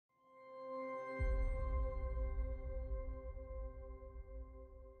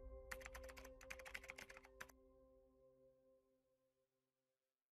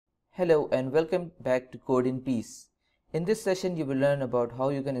Hello and welcome back to Code in Peace. In this session you will learn about how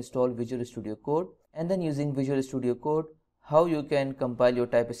you can install Visual Studio Code, and then using Visual Studio Code how you can compile your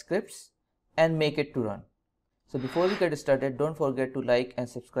TypeScripts and make it to run. So before we get started, don't forget to like and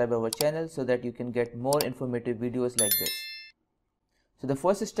subscribe our channel so that you can get more informative videos like this. So the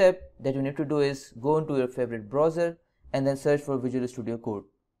first step that you need to do is go into your favorite browser and then search for Visual Studio Code.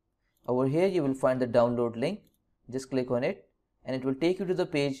 Over here you will find the download link. Just click on it and it will take you to the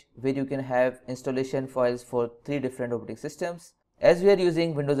page where you can have installation files for 3 different operating systems. As we are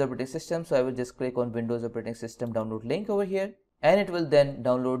using Windows operating system, so I will just click on Windows operating system download link over here, and it will then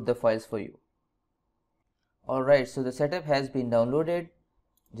download the files for you. Alright, so the setup has been downloaded.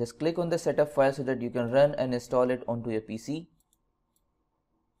 Just click on the setup file so that you can run and install it onto your PC.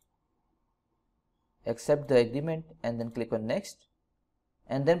 Accept the agreement and then click on next,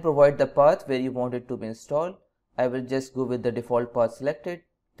 and then provide the path where you want it to be installed. I will just go with the default path selected,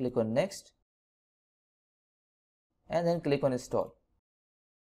 click on next and then click on install.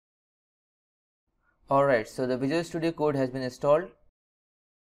 Alright, so the Visual Studio Code has been installed.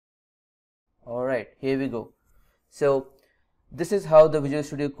 Alright, here we go. So this is how the Visual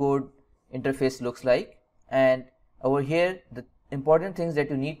Studio Code interface looks like, and over here the important things that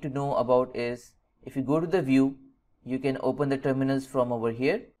you need to know about is, if you go to the view, you can open the terminals from over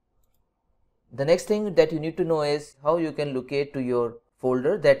here. The next thing that you need to know is how you can locate to your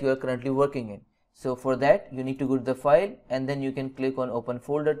folder that you are currently working in. So for that you need to go to the file and then you can click on open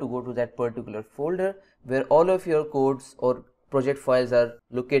folder to go to that particular folder where all of your codes or project files are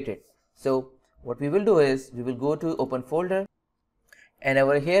located. So what we will do is we will go to open folder, and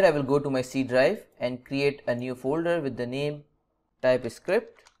over here I will go to my C drive and create a new folder with the name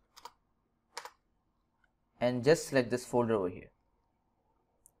TypeScript, and just select this folder over here.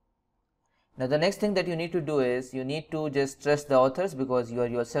 Now the next thing that you need to do is you need to just trust the authors, because you are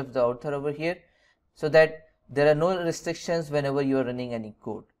yourself the author over here, so that there are no restrictions whenever you are running any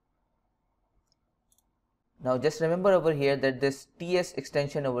code. Now just remember over here that this TS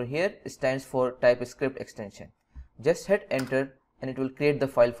extension over here stands for TypeScript extension. Just hit enter and it will create the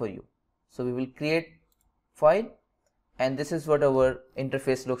file for you. So we will create file, and this is what our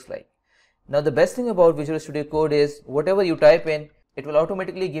interface looks like. Now the best thing about Visual Studio Code is whatever you type in, it will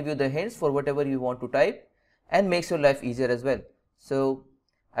automatically give you the hints for whatever you want to type and makes your life easier as well. So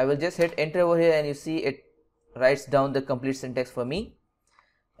I will just hit enter over here and you see it writes down the complete syntax for me.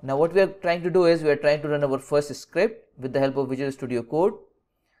 Now what we are trying to do is we are trying to run our first script with the help of Visual Studio Code.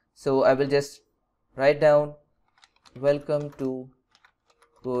 So I will just write down welcome to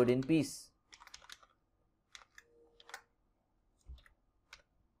Code in Peace.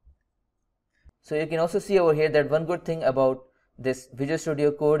 So you can also see over here that one good thing about this Visual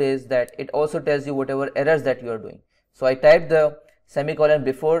Studio Code is that it also tells you whatever errors that you are doing. So I typed the semicolon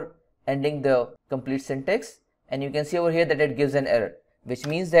before ending the complete syntax, and you can see over here that it gives an error, which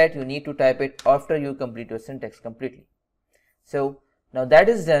means that you need to type it after you complete your syntax completely. So now that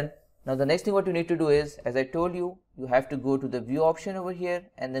is done. Now the next thing what you need to do is, as I told you, you have to go to the view option over here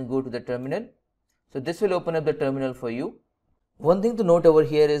and then go to the terminal. So this will open up the terminal for you. One thing to note over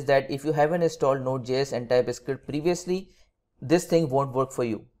here is that if you haven't installed Node.js and TypeScript previously, this thing won't work for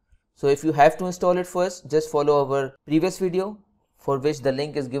you. So if you have to install it first, just follow our previous video, for which the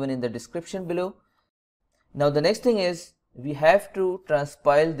link is given in the description below. Now the next thing is we have to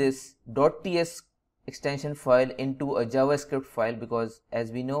transpile this .ts extension file into a JavaScript file, because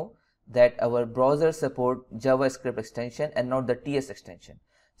as we know that our browser support JavaScript extension and not the TS extension.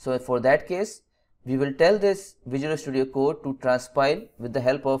 So for that case, we will tell this Visual Studio Code to transpile with the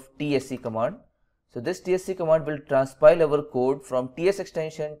help of tsc command. So this tsc command will transpile our code from TS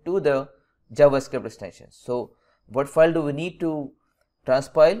extension to the JavaScript extension. So what file do we need to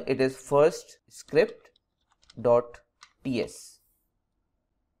transpile? It is first script.ts.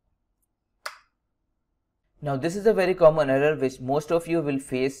 Now this is a very common error which most of you will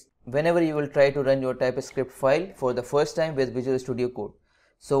face whenever you will try to run your TypeScript file for the first time with Visual Studio Code.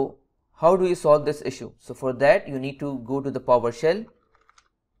 So how do you solve this issue? So for that you need to go to the PowerShell,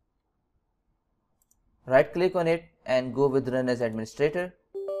 right click on it and go with run as administrator.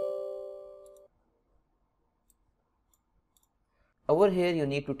 Over here you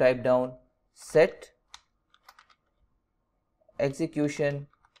need to type down set execution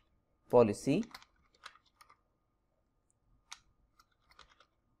policy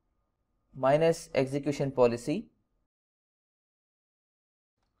minus execution policy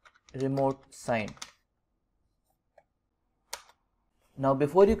remote sign. Now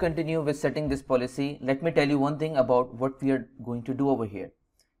before you continue with setting this policy, let me tell you one thing about what we are going to do over here.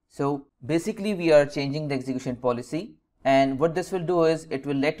 So basically we are changing the execution policy And what this will do is it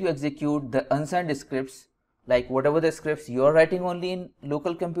will let you execute the unsigned scripts, like whatever the scripts you are writing only in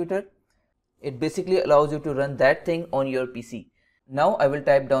local computer. It basically allows you to run that thing on your PC. Now I will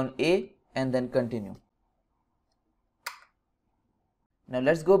type down A and then continue. Now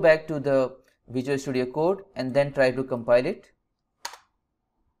let's go back to the Visual Studio Code and then try to compile it.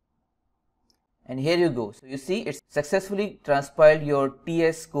 And here you go. So you see it's successfully transpiled your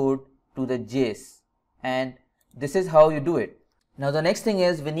TS code to the JS, and this is how you do it. Now the next thing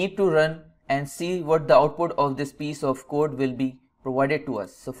is we need to run and see what the output of this piece of code will be provided to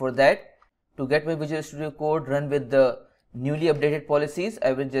us. So for that, to get my Visual Studio Code run with the newly updated policies,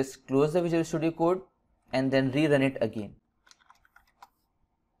 I will just close the Visual Studio Code and then rerun it again.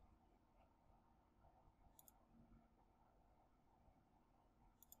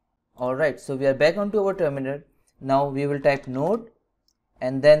 Alright, so we are back onto our terminal. Now we will type node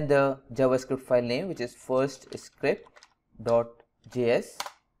and then the JavaScript file name, which is firstscript.js,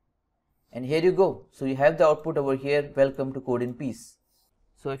 and here you go. So you have the output over here. Welcome to Code in Peace.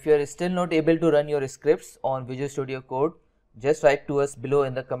 So if you are still not able to run your scripts on Visual Studio Code, just write to us below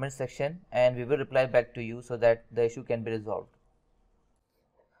in the comment section and we will reply back to you so that the issue can be resolved.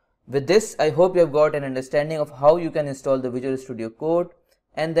 With this, I hope you have got an understanding of how you can install the Visual Studio Code,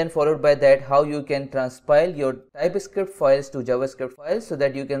 and then followed by that how you can transpile your TypeScript files to JavaScript files so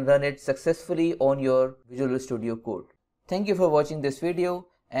that you can run it successfully on your Visual Studio Code. Thank you for watching this video,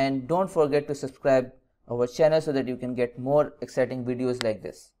 and don't forget to subscribe our channel so that you can get more exciting videos like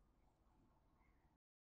this.